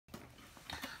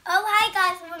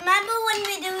Guys, remember when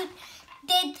we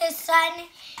did the sun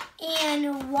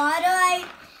and water?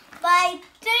 But I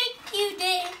think you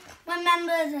didn't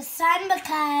remember the sun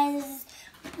because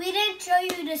we didn't show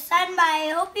you the sun, but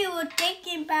I hope you were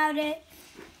thinking about it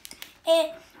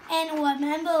and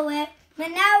remember it.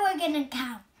 But now we're going to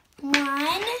count.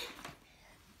 1,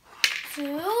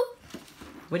 2.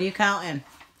 What are you counting?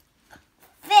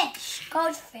 Fish.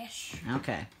 Goldfish.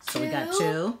 Okay. So we got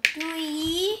 2.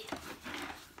 3,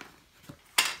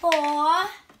 4,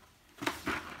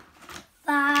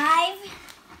 5,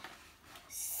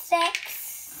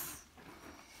 6,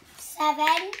 7,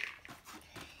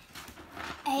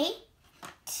 8,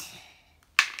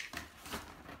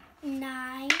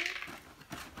 9,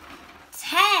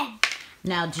 10.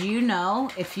 Now, do you know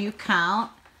if you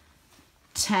count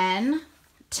 10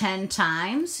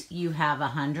 times, you have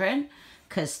 100?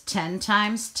 Because 10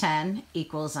 times 10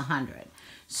 equals 100.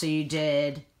 So you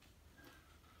did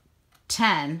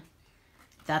 10.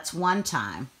 That's 1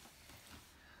 time.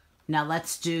 Now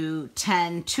let's do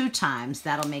 10 2 times.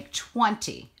 That'll make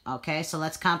 20. Okay, so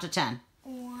let's count to 10.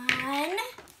 1,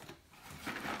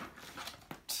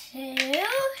 2,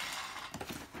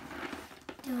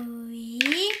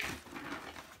 3,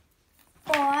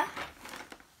 4,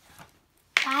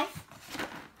 5,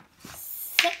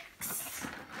 6,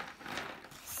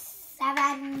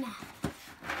 7,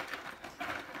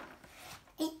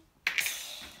 8,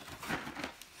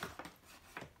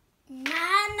 9,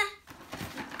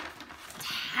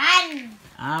 10.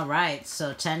 All right,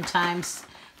 so 10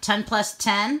 plus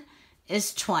 10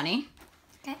 is 20.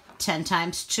 Okay. 10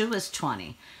 times 2 is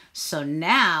 20. So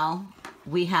now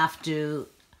we have to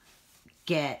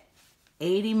get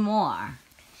 80 more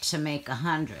to make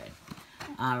 100.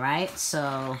 All right,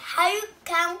 so How you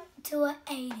count to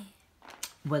 80?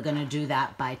 we're going to do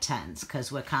that by tens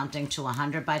because we're counting to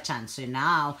 100 by 10. So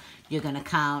now you're going to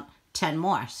count 10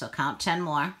 more. So count 10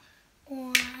 more.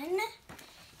 1,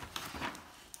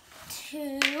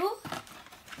 2,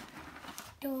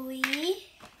 3,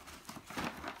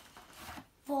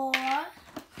 4,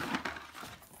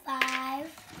 5,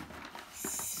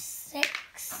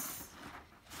 6,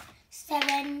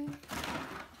 7,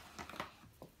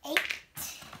 8,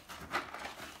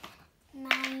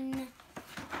 9,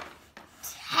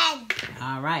 10.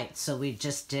 All right, so we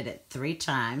just did it 3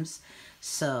 times.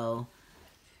 So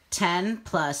 10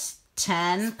 plus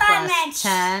 10 Spanish. plus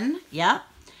 10, yep,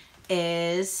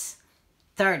 is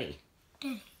 30.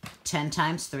 30. 10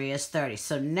 times 3 is 30.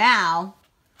 So now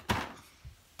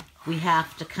we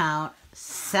have to count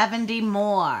 70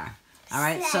 more. All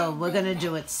right, so we're going to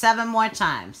do it 7 more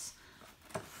times.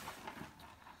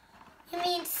 You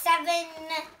mean 7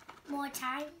 more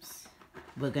times?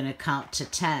 We're going to count to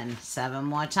 10 7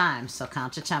 more times. So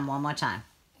count to 10 one more time.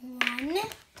 1,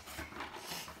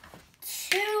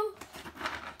 2,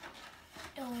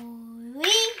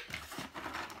 3,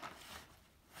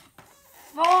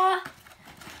 4,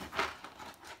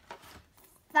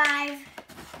 5,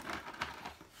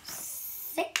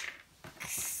 6,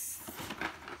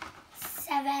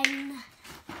 7,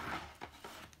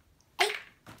 8,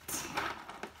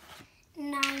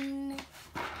 9,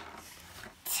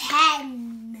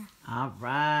 10. All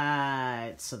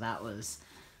right, so that was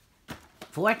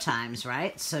 4 times,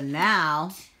 right? So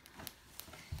now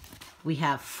we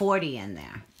have 40 in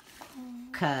there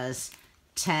because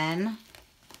 10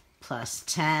 plus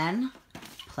 10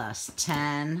 plus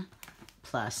 10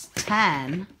 plus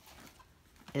 10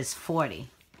 is 40.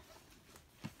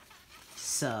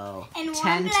 So And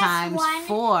 10 1 plus times 1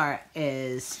 4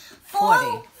 is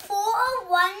 40. 4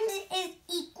 ones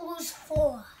equals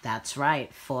 4. That's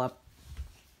right. 4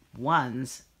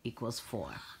 ones equals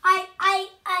 4.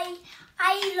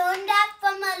 I learned that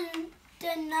from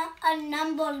a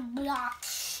number block.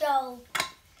 So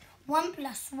 1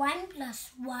 plus 1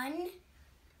 plus 1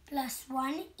 plus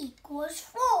 1 equals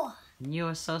 4.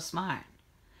 You're so smart.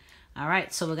 All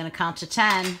right, so we're going to count to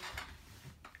 10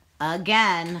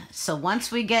 again. So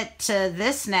once we get to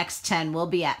this next 10, we'll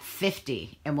be at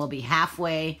 50 and we'll be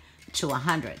halfway to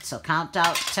 100. So count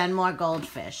out 10 more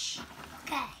goldfish.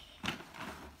 Okay.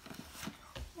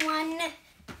 1,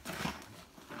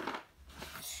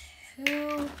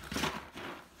 2,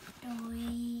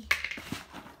 3,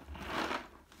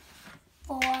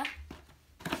 4,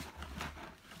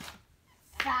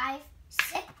 5,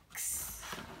 6,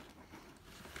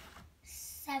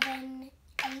 7,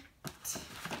 8,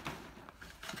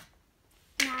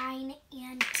 9,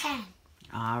 and 10.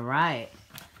 All right.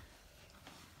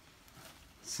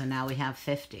 So now we have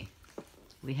 50.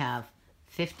 We have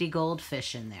 50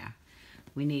 goldfish in there.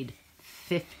 We need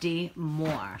 50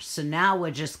 more. So now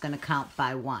we're just going to count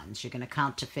by ones. You're going to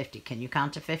count to 50. Can you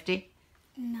count to 50?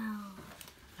 No.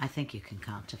 I think you can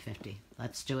count to 50.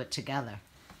 Let's do it together.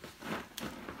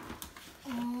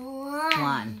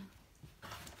 1,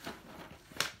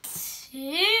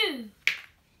 2,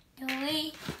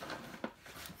 3,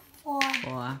 4,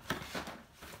 4,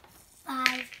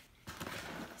 5,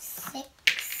 6,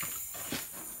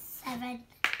 7,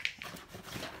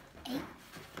 8,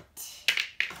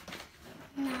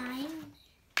 9,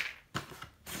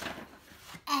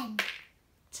 and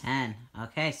 10.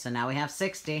 Okay, so now we have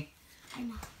 60. I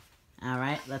know. All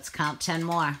right, let's count 10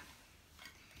 more.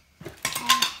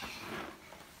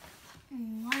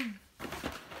 1,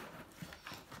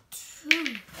 2,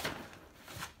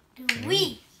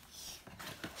 3,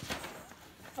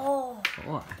 4,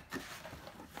 4,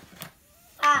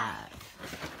 5, 5,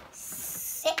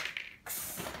 6,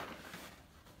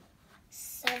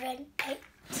 7, 8,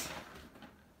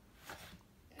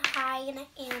 9,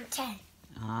 and 10.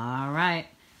 All right.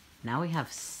 Now we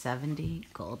have 70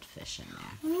 goldfish in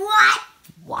there. What?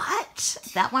 What?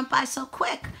 That went by so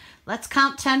quick. Let's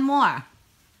count 10 more.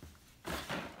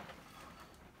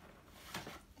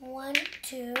 1,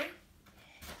 2,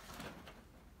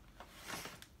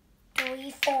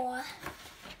 3, 4,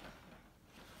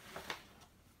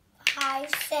 5,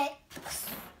 6,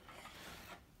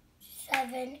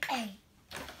 7, 8,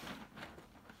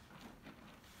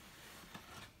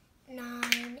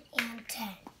 9, and 10.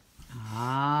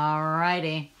 All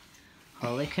righty.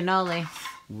 Holy cannoli.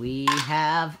 We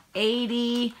have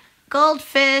 80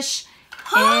 goldfish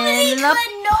Holy in the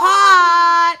cannoli.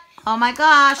 pot. Oh my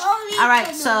gosh. Holy All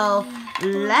right, so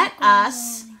cannoli. let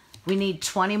us, we need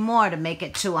 20 more to make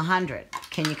it to 100.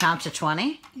 Can you count to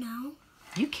 20? No.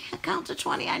 You can't count to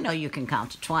 20. I know you can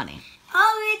count to 20.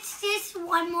 Oh, it's just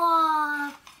one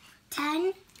more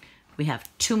 10. We have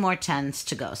 2 more 10s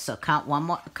to go. So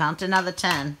count another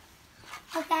 10.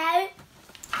 Okay.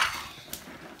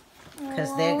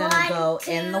 Because they're going to go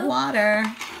in the water.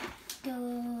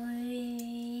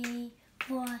 3,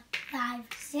 4, 5,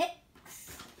 6,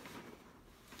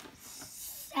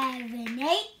 7,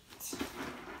 8,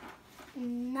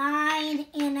 9,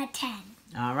 and a 10.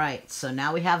 All right, so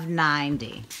now we have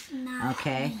 90. 9.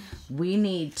 Okay, we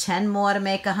need 10 more to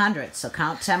make 100. So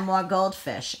count 10 more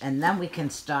goldfish, and then we can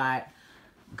start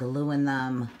gluing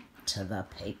them to the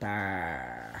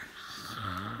paper.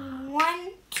 1,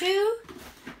 2,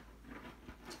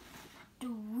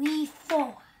 3,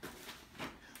 4,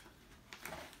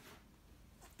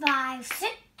 5,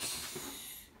 6,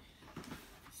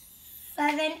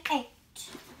 7, 8,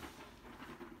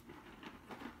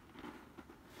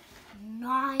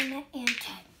 9, and 10.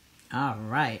 All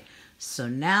right, so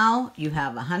now you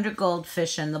have 100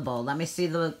 goldfish in the bowl. Let me see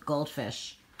the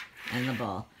goldfish in the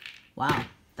bowl. Wow,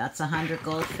 that's 100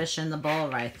 goldfish in the bowl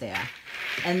right there.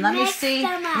 And let Mix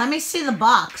them up. me see the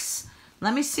box.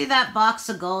 Let me see that box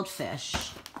of goldfish.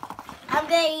 I'm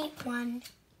gonna eat one.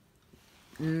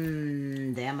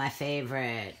 They're my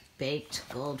favorite. Baked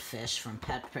goldfish from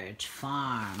Pepperidge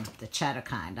Farm, the cheddar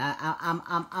kind.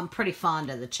 I'm pretty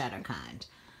fond of the cheddar kind.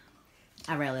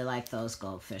 I really like those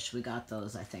goldfish. We got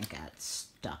those, I think, at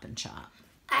Stop and Shop.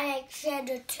 I like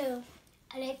cheddar too.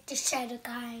 I like the cheddar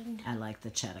kind. I like the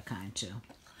cheddar kind too.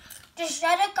 The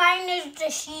cheddar kind is the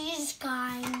cheese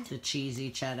kind. The cheesy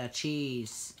cheddar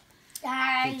cheese.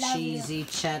 I The love cheesy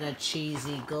cheddar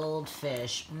cheesy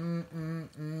goldfish. I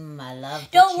love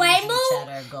the The cheesy rainbow?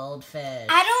 cheddar goldfish.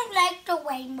 I don't like the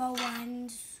rainbow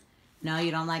ones. No,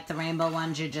 you don't like the rainbow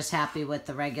ones. You're just happy with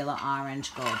the regular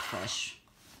orange goldfish.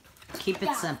 Keep it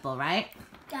Yeah. simple, right?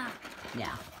 Yeah.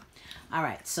 Yeah. All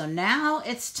right, so now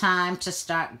it's time to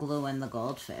start gluing the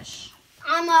goldfish.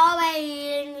 I'm already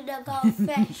eating the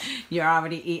goldfish. You're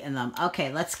already eating them. Okay,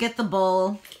 let's get the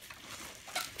bowl.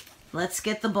 Let's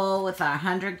get the bowl with our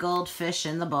 100 goldfish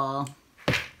in the bowl.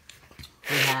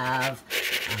 We have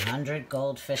 100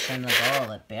 goldfish in the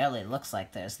bowl. It barely looks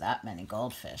like there's that many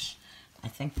goldfish. I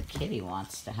think the kitty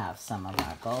wants to have some of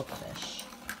our goldfish.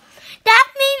 That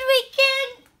means we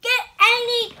can't get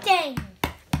anything.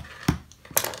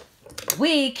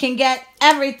 We can get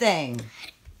everything.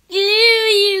 Glue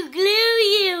you, glue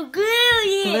you, glue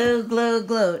you. Glue, glue,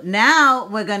 glue. Now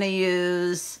we're going to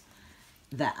use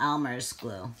the Elmer's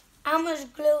glue.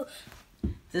 Almost glue.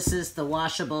 This is the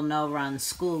washable no-run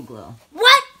school glue.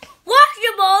 What?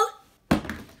 Washable?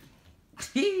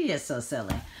 You're so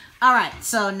silly. All right,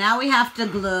 so now we have to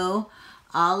glue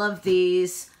all of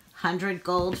these 100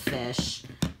 goldfish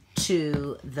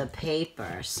to the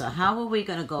paper. So how are we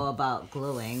going to go about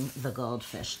gluing the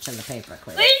goldfish to the paper,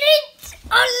 We Cleo? need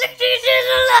a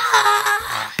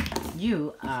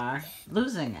You are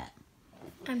losing it.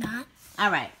 I'm not. All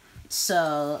right,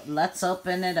 so let's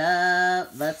open it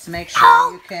up. Let's make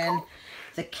sure you can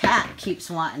the cat keeps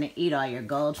wanting to eat all your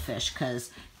goldfish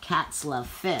because cats love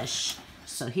fish.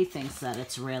 So he thinks that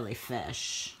it's really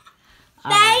fish.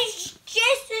 That's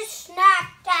just a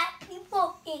snack that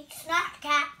people eat. Snack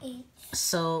cat eats.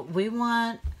 So we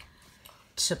want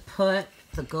to put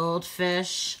the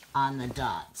goldfish on the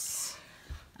dots.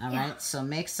 All right, so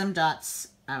make some dots.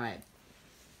 All right.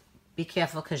 Be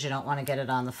careful because you don't want to get it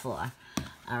on the floor.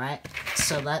 All right,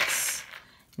 so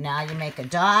now you make a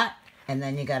dot and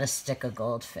then you got to stick a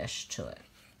goldfish to it.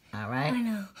 All right? I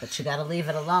know. But you got to leave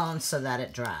it alone so that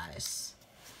it dries.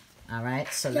 All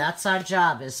right, so that's our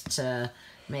job, is to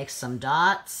make some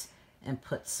dots and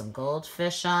put some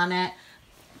goldfish on it,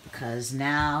 because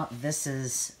now this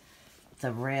is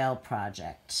the real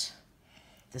project.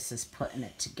 This is putting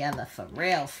it together for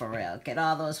real, for real. Get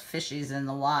all those fishies in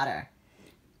the water.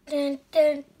 Dun,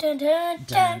 dun, dun, dun,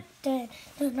 dun, dun,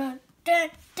 dun, dun,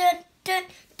 dun, dun,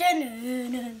 dun, dun, dun,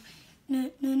 dun,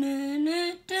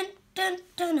 dun, dun,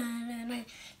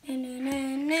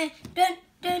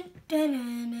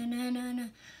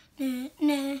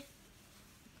 dun,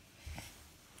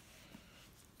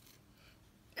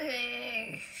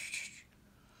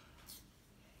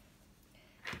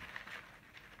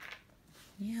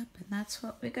 Yep, and that's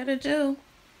what we gotta do.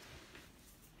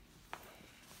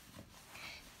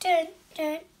 dun,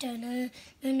 dun, dun, na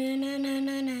na na na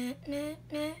na na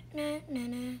na na na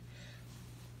na.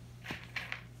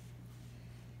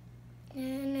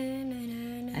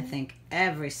 I think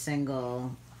every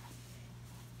single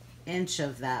inch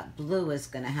of that blue is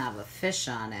going to have a fish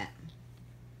on it.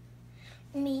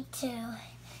 Me too.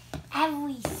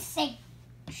 Every single.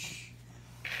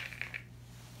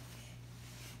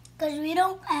 Because we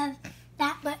don't have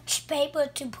that much paper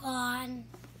to put on.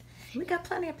 We got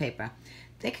plenty of paper.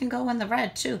 They can go in the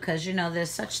red too, because you know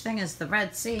there's such thing as the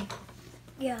Red Sea.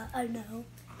 Yeah, I know.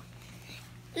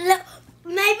 Look,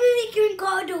 maybe we can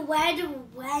go to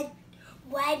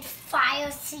red fire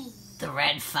sea. The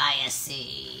Red Fire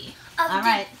Sea. Of All the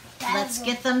right, desert. let's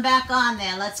get them back on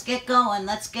there. Let's get going.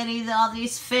 Let's get all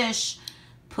these fish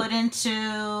put into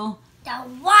The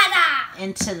water.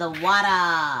 the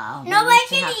water. We Nobody need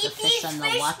to can have the eat these in the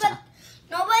fish. water.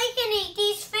 Nobody can eat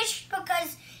these fish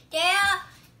because they're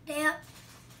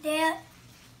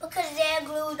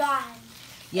glued on.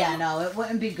 Yeah, no, it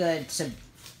wouldn't be good to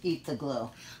eat the glue.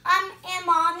 And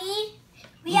Mommy,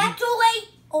 we have to wait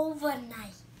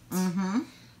overnight. Mm-hmm.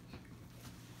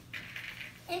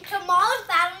 And tomorrow's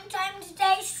Valentine's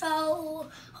Day, so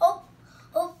hope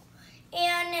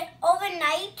and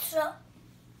overnight, so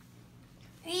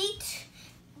these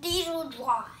will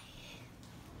dry.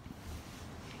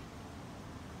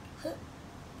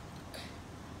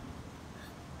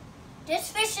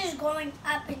 This fish is going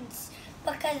up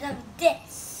because of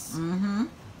this. Mm-hmm.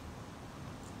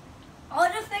 All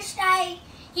the fish that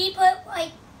he put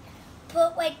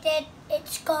like that,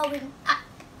 it's going up.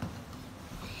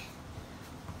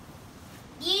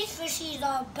 These fishies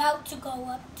are about to go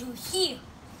up to here.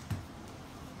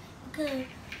 Good,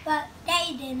 but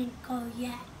they didn't go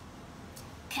yet.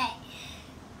 Okay.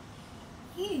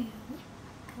 You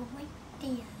go right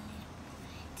there.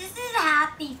 This is a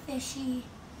happy fishy.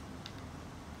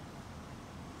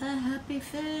 A happy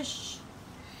fish.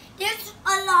 There's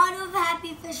a lot of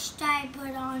happy fish that I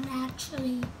put on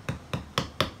actually.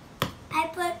 I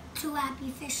put 2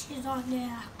 happy fishes on there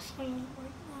actually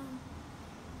right now.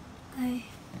 Okay.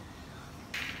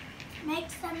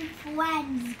 Make some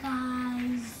friends,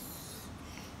 guys.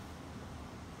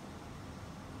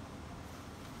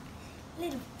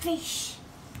 Little fish.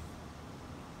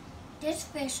 This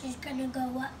fish is gonna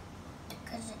go up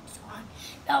because it's on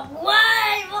the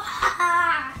wave.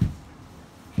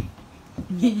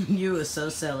 You were so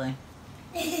silly.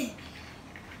 This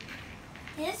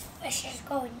fish is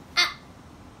going up.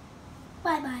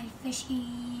 Bye-bye,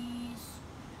 fishies.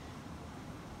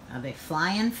 Are they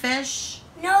flying fish?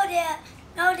 No,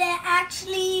 they're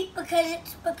actually because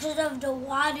of the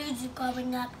waters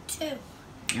going up too.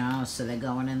 Oh, so they're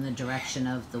going in the direction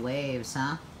of the waves,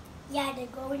 huh? Yeah, they're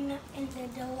going up in the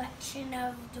direction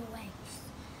of the waves.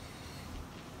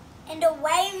 And the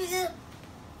waves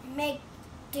make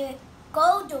the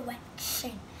go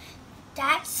direction.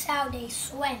 That's how they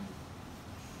swim.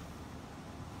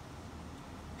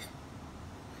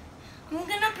 I'm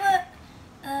gonna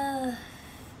put a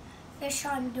fish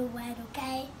on the wet,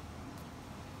 okay?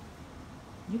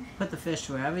 You can put the fish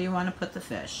wherever you want to put the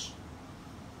fish.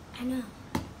 I know.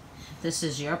 This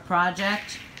is your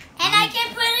project. And I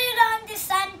can put it on the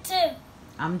sun too.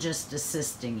 I'm just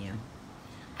assisting you.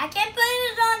 I can put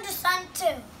it on the sun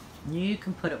too. You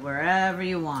can put it wherever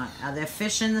you want. Are there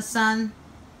fish in the sun?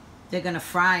 They're going to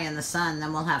fry in the sun,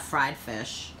 then we'll have fried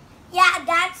fish. Yeah,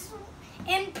 that's,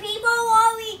 and people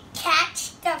always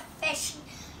catch the fish.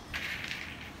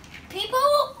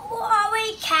 People will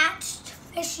always catch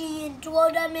fishy and throw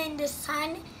them in the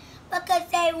sun because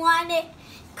they want it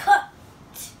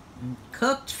cooked.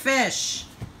 Cooked fish.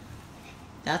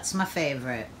 That's my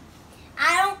favorite.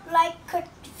 I don't like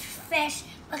cooked fish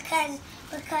because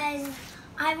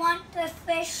I want the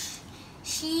fish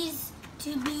she's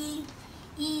to be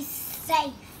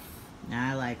safe.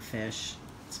 I like fish.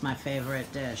 It's my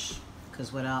favorite dish.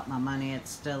 Because without my money,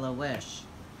 it's still a wish.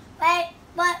 But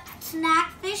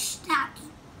snack fish snacks.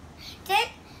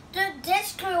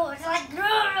 This crew was like.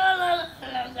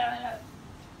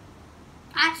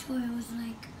 That's what it was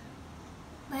like.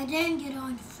 But I didn't get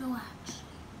on the floor actually.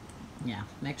 Yeah,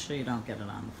 make sure you don't get it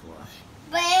on the floor.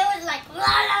 But it was like.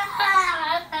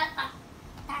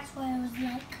 That's what it was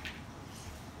like.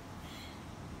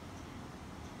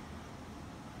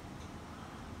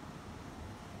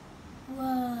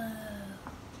 Whoa.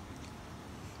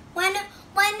 When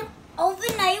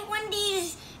overnight when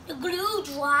the glue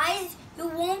dries, you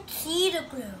won't see the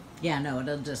glue. Yeah, no,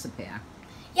 it'll disappear.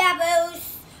 Yeah,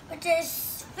 but the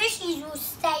fishies will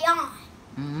stay on.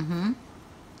 Mm-hmm.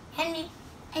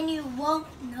 And you won't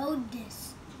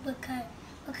notice because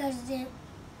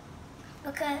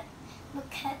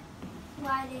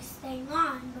why they're staying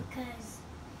on, because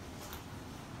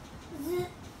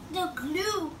the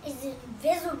glue is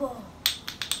invisible.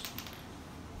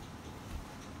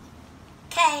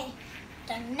 Okay,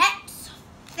 the next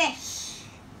fish.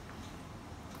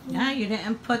 Yeah, you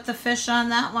didn't put the fish on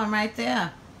that one right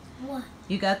there. What?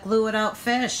 You got glue without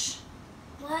fish.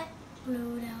 What?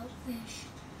 Glued out fish.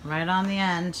 Right on the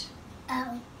end.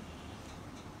 Oh.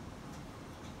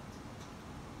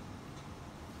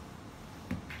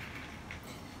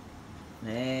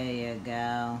 There you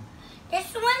go.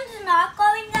 This one's not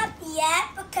going up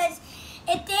yet because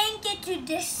it didn't get to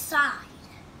this side.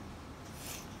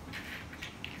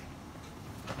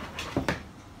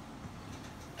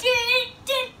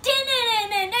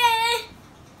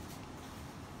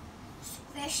 This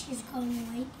fish is going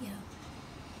right here.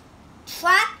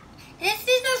 This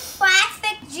is a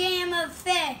traffic jam of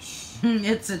fish.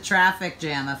 It's a traffic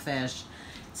jam of fish.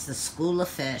 It's the school of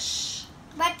fish.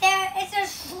 But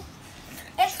it's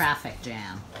Traffic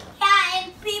jam. Yeah,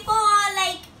 and people are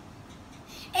like,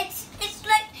 it's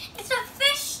a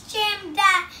fish jam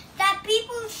that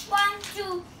people want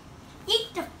to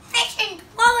eat the fish and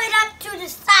throw it up to the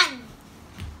sun.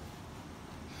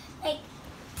 Like,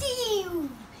 ding,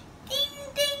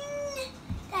 ding, ding.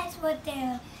 That's what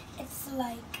it's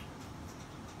like.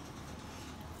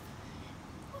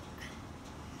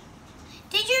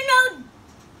 Did you know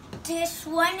this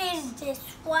one is this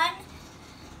one?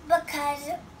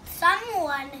 Because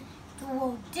someone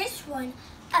threw this one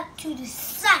up to the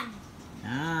sun.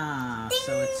 Ah, Ding,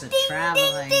 so it's a ding,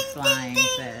 traveling ding, flying ding,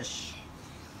 ding. fish.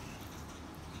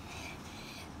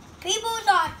 People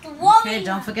are throwing. Okay,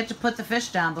 don't forget to put the fish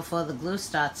down before the glue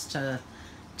starts to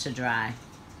dry.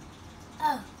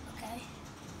 Oh, okay.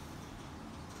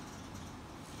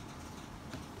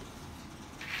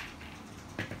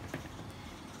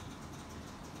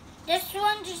 This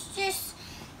one is just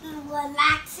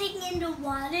relaxing in the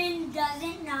water and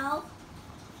doesn't know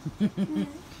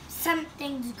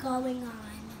something's going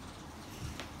on.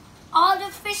 All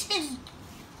the fish is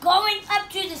going up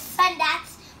to the sun.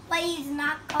 That's why he's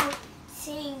not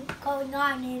seeing going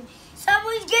on. And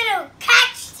someone's gonna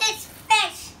catch this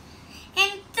fish,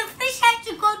 and the fish has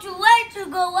to go to where to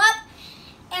go up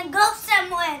and go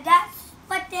somewhere. That's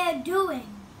what they're doing.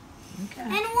 Okay.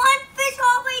 And one fish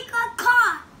always got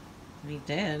caught. We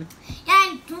did.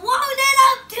 And thrown it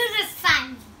up to the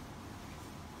sun.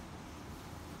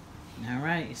 All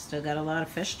right, you still got a lot of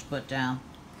fish to put down.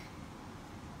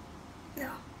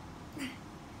 No.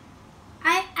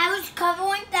 I was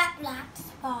covering that black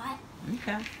spot.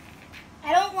 Okay.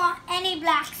 I don't want any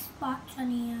black spots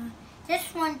on here.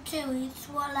 This one too, he's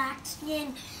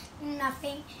relaxing and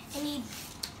nothing.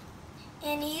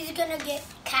 And he's gonna get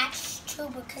catched too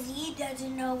because he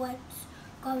doesn't know what's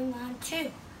going on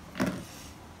too.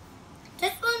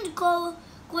 This one's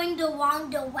going the wrong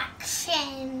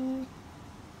direction.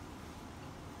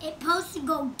 It's supposed to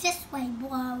go this way,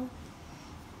 bro.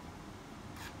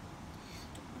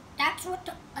 That's what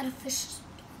the other fish is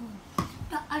doing.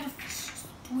 The other fish is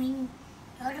doing.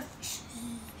 The other fish is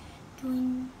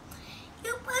doing.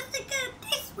 You're supposed to go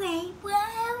this way, bro.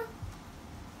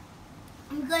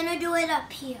 I'm gonna do it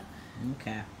up here.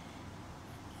 Okay.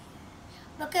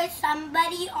 Because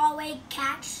somebody always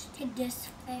catched this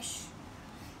fish.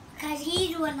 Because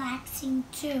he's relaxing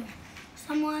too.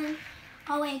 Someone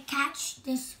always catch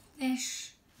this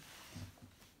fish.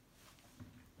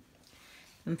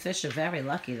 And fish are very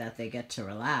lucky that they get to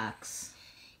relax.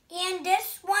 And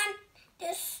this one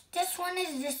is this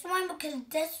one because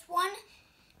this one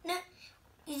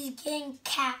is getting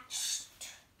catched.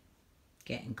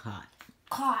 Getting caught.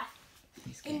 Caught.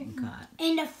 He's getting caught.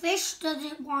 And the fish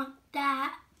doesn't want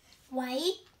that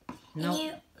white. Nope. And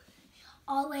you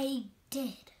already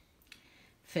did.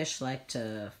 Fish like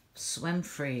to swim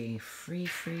free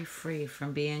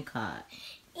from being caught.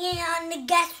 And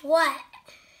guess what?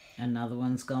 Another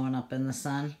one's going up in the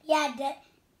sun? Yeah,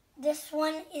 this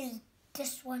one is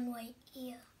this one right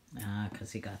here. Ah,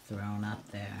 because he got thrown up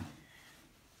there.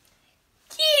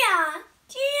 Ja.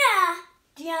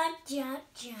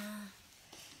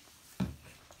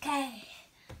 Okay,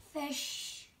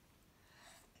 fish,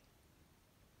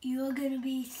 you're gonna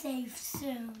be safe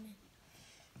soon.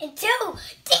 Until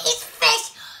these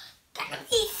fish gonna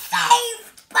be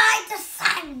saved by the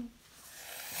sun.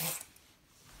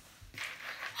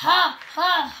 Ha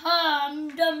ha ha!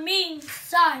 I'm the mean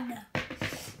sun.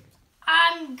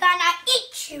 I'm gonna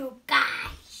eat you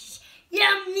guys.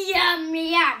 Yum yum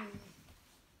yum.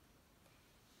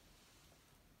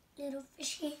 Little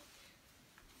fishy.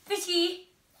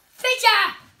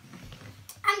 Fisher!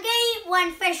 I'm gonna eat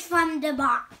one fish from the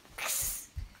box.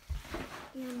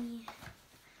 Yummy.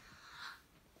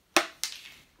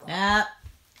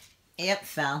 Yep,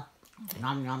 fell.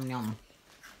 Nom, nom, nom.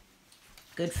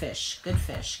 Good fish.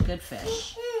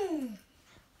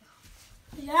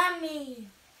 Yummy.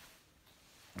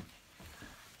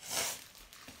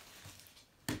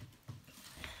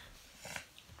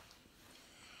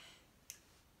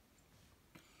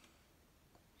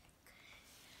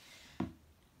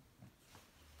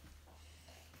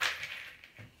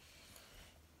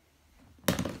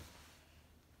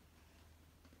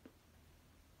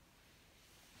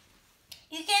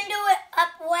 You can do it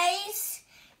upways,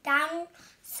 down,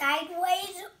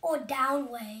 sideways, or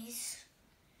downways.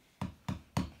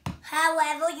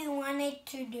 However you want it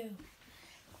to do.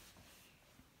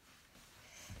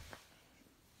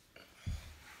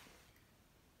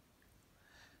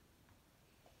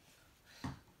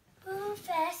 Boo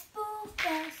fast, boo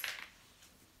fast.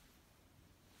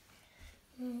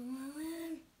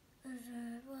 Boo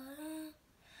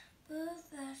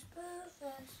fast, boo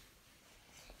fast.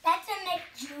 That's a Nick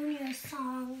Jr.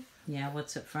 song. Yeah,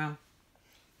 what's it from?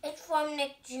 It's from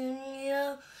Nick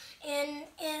Jr. and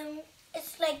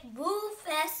it's like boo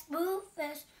fast,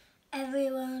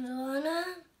 everyone's wanna,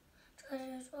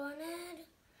 treasures wanted,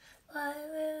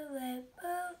 boo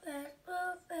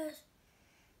fast.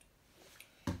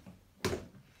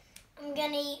 I'm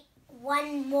gonna eat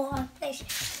one more fish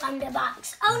from the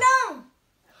box. Oh no!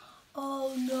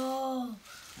 Oh no!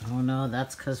 Oh no,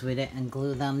 that's because we didn't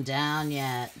glue them down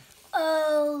yet.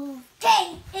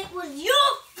 Okay, it was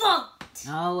your fault.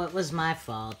 Oh, it was my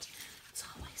fault. It's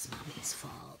always Mommy's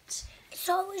fault. It's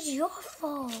always your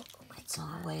fault. Oh It's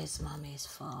always Mommy's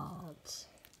fault.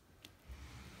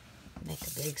 Make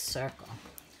a big circle.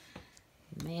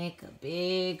 Make a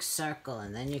big circle,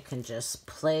 and then you can just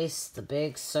place the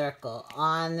big circle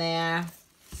on there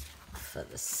for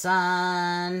the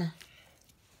sun.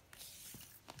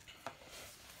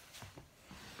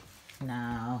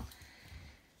 Now,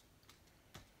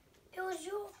 it was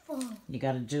your fault. you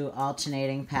got to do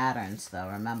alternating patterns, though.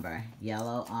 Remember,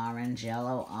 yellow, orange,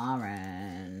 yellow,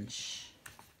 orange.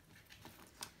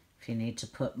 If you need to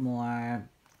put more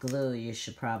glue, you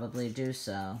should probably do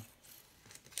so.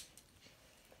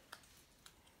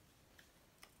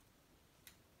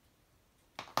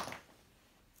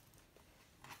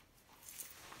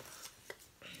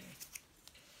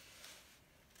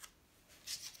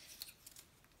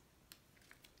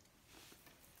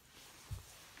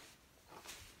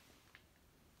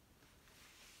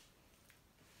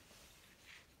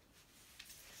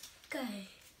 Okay.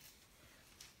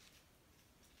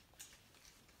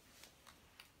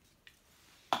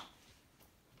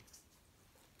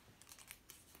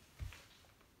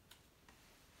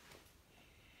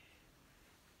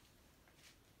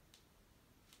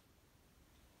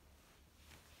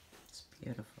 It's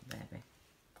beautiful, baby.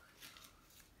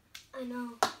 I know.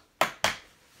 I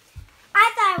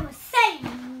thought I was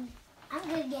saying I'm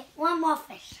gonna get one more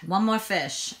fish. One more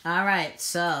fish. All right,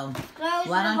 so Close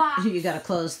why the don't box. you got to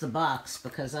close the box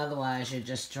because otherwise you're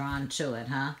just drawn to it,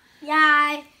 huh?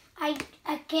 Yeah, I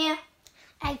can't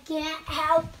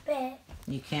help it.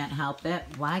 You can't help it.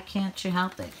 Why can't you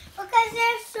help it? Because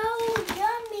they're so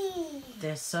yummy.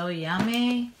 They're so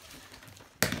yummy.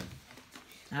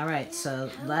 All right, so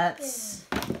let's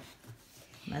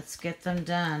get them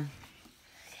done.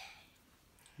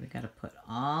 We got to put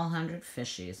all 100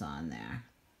 fishies on there.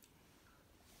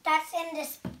 That's in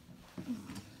this.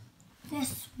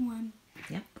 this one.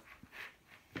 Yep.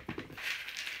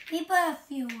 We put a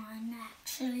few on,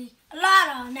 actually. A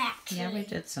lot on, actually. Yeah,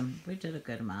 we did a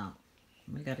good amount.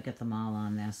 We got to get them all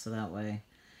on there so that way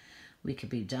we could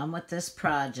be done with this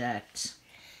project.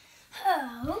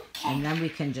 Okay. And then we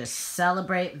can just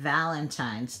celebrate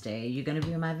Valentine's Day. You going to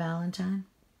be my Valentine?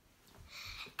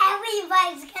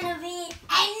 Everybody's gonna be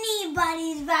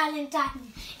anybody's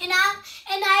Valentine. And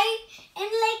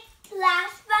like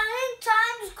last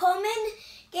Valentine's, Coleman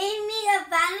gave me a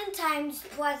Valentine's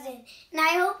present. And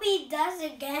I hope he does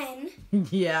again.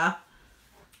 Yeah.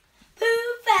 Boo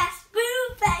fast,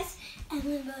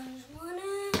 everybody's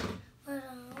wanna,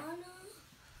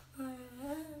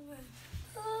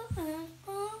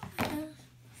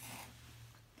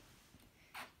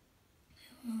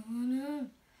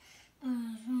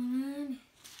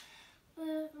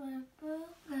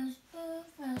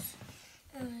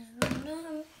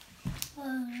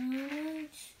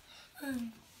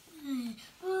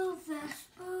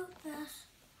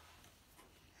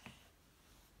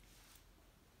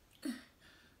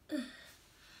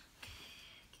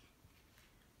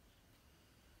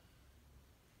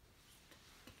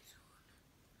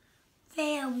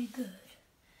 Very good.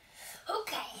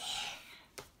 Okay.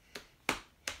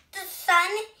 The sun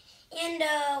and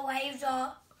the waves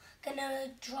are gonna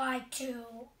dry to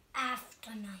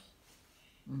after night.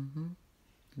 Mm-hmm.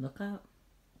 Look up.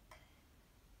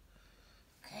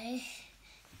 Okay.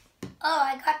 Oh,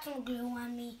 I got some glue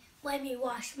on me. Let me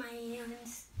wash my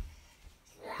hands.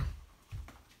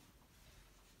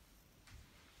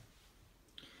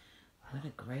 What a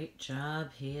great job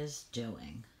he is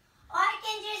doing. Or I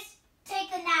can just take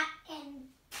a napkin.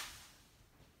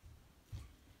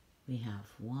 We have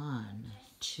 1,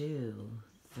 2,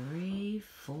 3,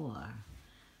 4,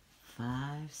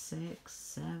 5, 6,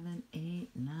 7, 8,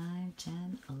 9,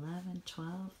 10, 11,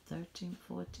 12, 13,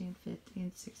 14,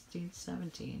 15, 16,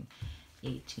 17,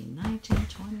 18, 19,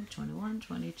 20, 21,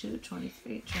 22,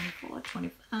 23, 24,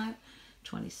 25,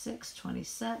 26,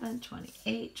 27,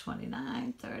 28,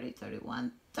 29, 30,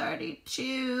 31,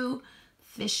 32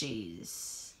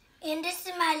 fishies. And this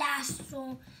is my last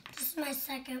one. This is my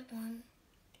second one.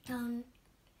 Done.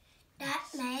 That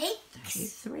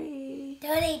makes 33.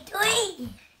 33.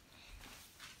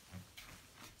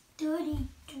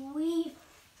 33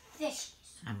 fishes.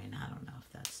 I mean, I don't know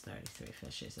if that's 33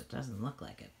 fishies. It doesn't look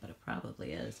like it, but it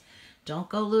probably is. Don't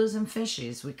go losing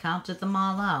fishies. We counted them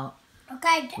all out.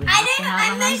 Okay, We have to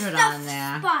have I missed 100 the on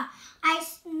there. spot. I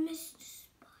missed the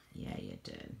spot. Yeah, you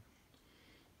did.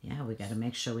 Yeah, we got to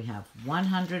make sure we have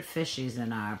 100 fishies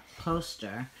in our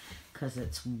poster because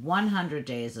it's 100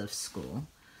 days of school.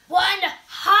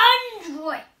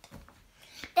 100.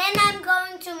 Then I'm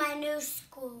going to my new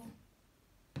school.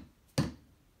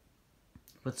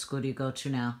 What school do you go to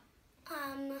now?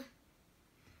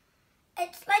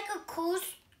 It's like a cool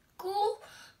school.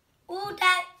 Ooh,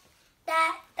 that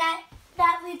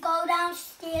we go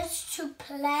downstairs to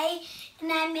play,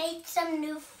 and I made some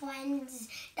new friends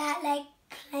that like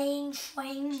playing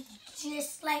trains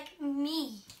just like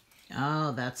me.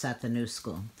 Oh, that's at the new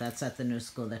school. That's at the new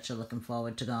school that you're looking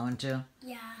forward to going to?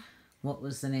 Yeah. What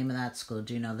was the name of that school?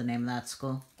 Do you know the name of that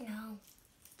school? No.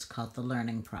 It's called the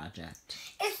Learning Project.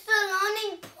 It's the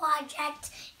Learning Project,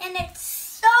 and it's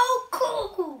so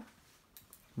cool.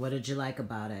 What did you like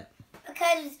about it?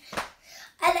 Because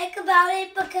I like about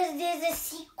it because there's a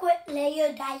secret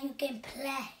layer that you can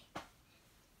play.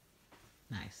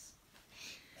 Nice.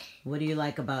 What do you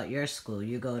like about your school?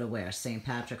 You go to where? St.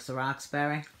 Patrick's of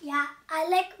Roxbury? Yeah, I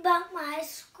like about my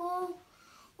school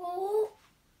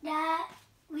that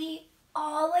we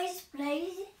always play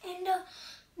in the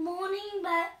morning,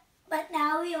 but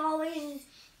now we always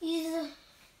use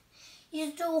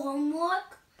do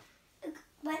homework.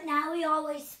 But now we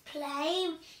always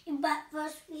play, but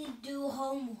first we do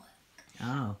homework.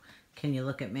 Oh, can you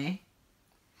look at me?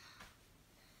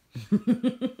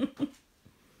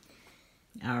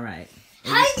 All right.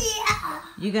 Hi, yeah.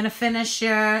 You gonna finish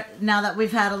your, now that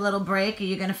we've had a little break, are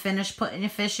you gonna finish putting your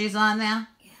fishies on there?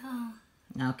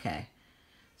 Yeah. Okay.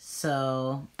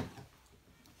 So,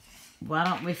 why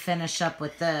don't we finish up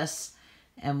with this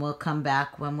and we'll come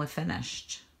back when we're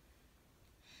finished.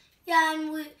 Yeah,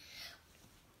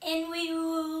 and we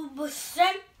will